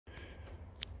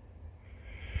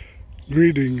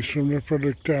Greetings from the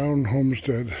Fredericktown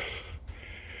homestead.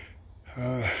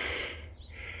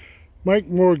 Mike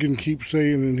Morgan keeps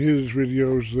saying in his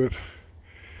videos that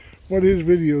what his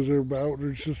videos are about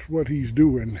is just what he's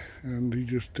doing, and he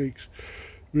just takes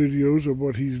videos of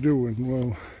what he's doing.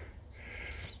 Well,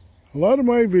 a lot of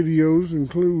my videos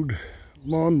include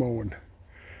lawn mowing.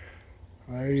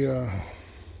 I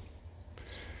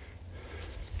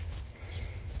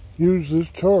use this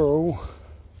Toro.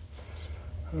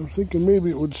 I was thinking maybe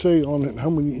it would say on it how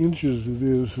many inches it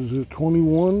is. Is it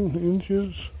 21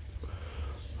 inches?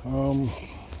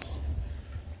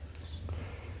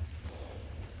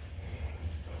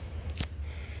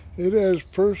 It has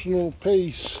personal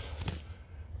pace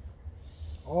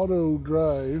auto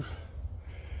drive,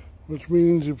 which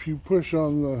means if you push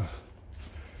on the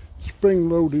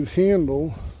spring-loaded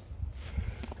handle,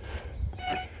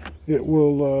 it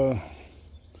will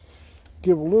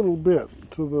give a little bit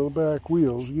to the back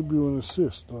wheels, give you an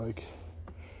assist like,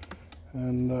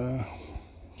 and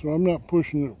so I'm not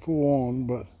pushing it full on,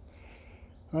 but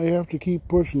I have to keep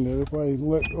pushing it. If I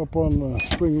let up on the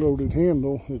spring-loaded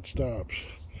handle, it stops.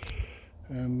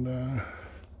 And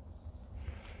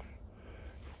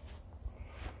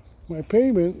my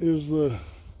payment is the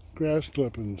grass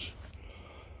clippings.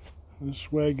 This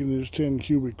wagon is 10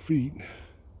 cubic feet,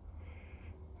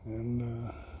 and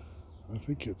I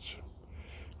think it's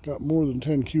got more than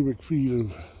 10 cubic feet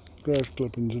of grass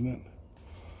clippings in it.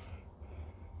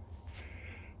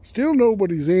 Still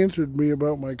nobody's answered me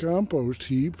about my compost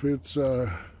heap. It's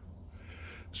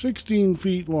 16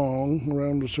 feet long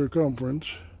around the circumference,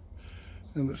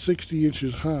 and it's 60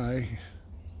 inches high.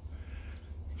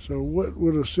 So what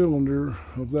would a cylinder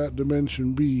of that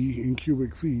dimension be in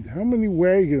cubic feet? How many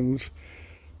wagons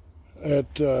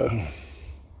at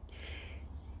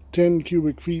 10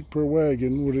 cubic feet per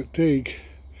wagon would it take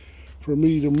for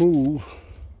me to move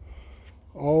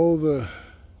all the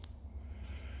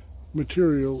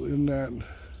material in that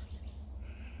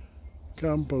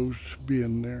compost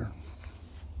bin there?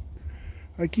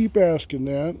 I keep asking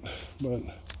that, but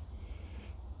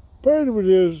part of it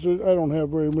is that I don't have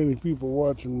very many people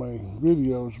watching my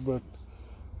videos, but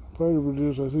part of it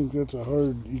is I think that's a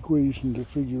hard equation to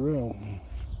figure out.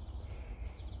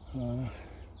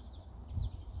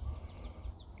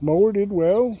 Mower did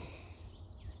well.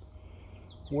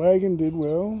 Wagon did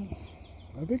well.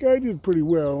 I think I did pretty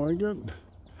well. I got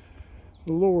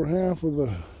the lower half of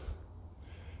the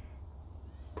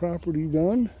property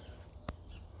done.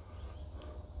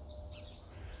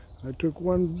 I took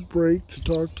one break to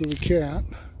talk to the cat.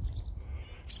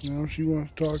 Now she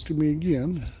wants to talk to me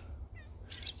again.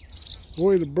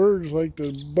 Boy, the birds like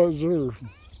to buzzer.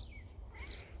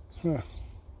 Huh.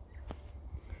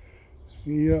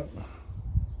 Yeah.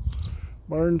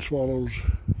 Barn swallows.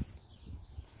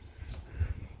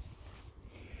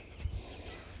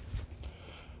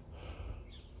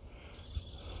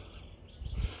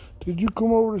 Did you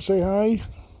come over to say hi?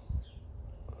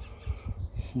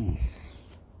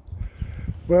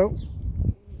 Well,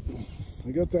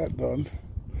 I got that done.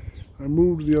 I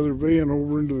moved the other van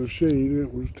over into the shade.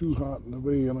 It was too hot in the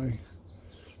van. I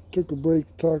took a break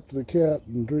to talk to the cat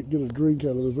and get a drink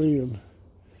out of the van.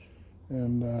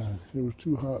 And it was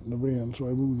too hot in the van, so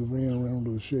I moved the van around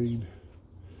to the shade.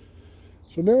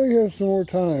 So now he has some more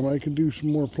time. I can do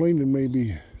some more planing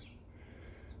maybe.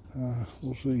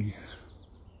 We'll see.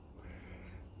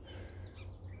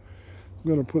 I'm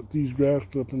going to put these grass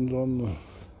clippings on the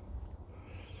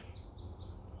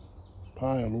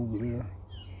pile over there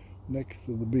next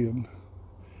to the bin.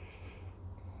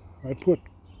 I put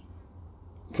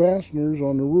fasteners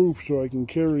on the roof so I can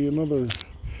carry another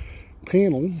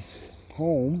panel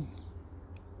home.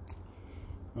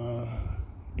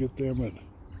 Get them at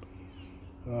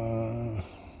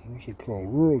what's it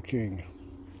called? Rural King.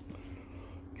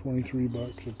 23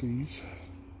 bucks a piece.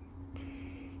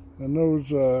 And those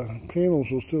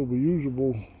panels will still be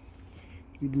usable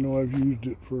even though I've used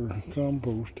it for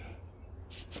compost.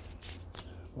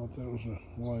 Thought that was a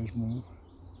wise move.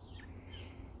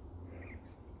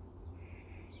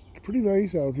 It's pretty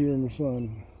nice out here in the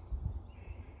sun.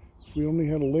 If we only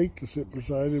had a lake to sit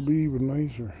beside, it'd be even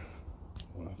nicer.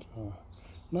 But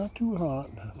not too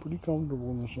hot, pretty comfortable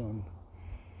in the sun.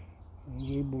 I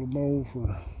was able to mow for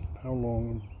how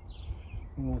long?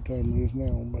 I don't know what time it is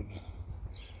now, but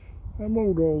I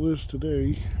mowed all this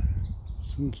today,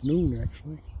 since noon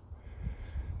actually.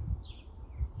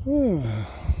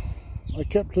 I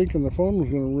kept thinking the phone was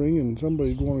going to ring and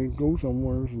somebody'd want to go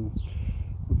somewhere and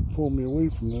would pull me away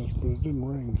from this, but it didn't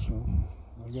ring, so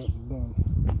I got it done.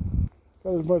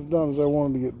 Got as much done as I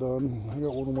wanted to get done. I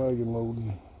got one wagon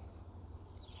loading.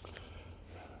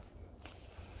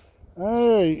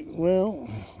 Alright, well,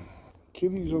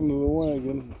 kitty's under the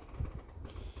wagon.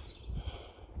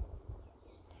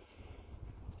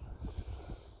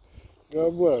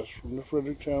 God bless from the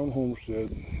Fredericktown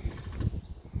Homestead.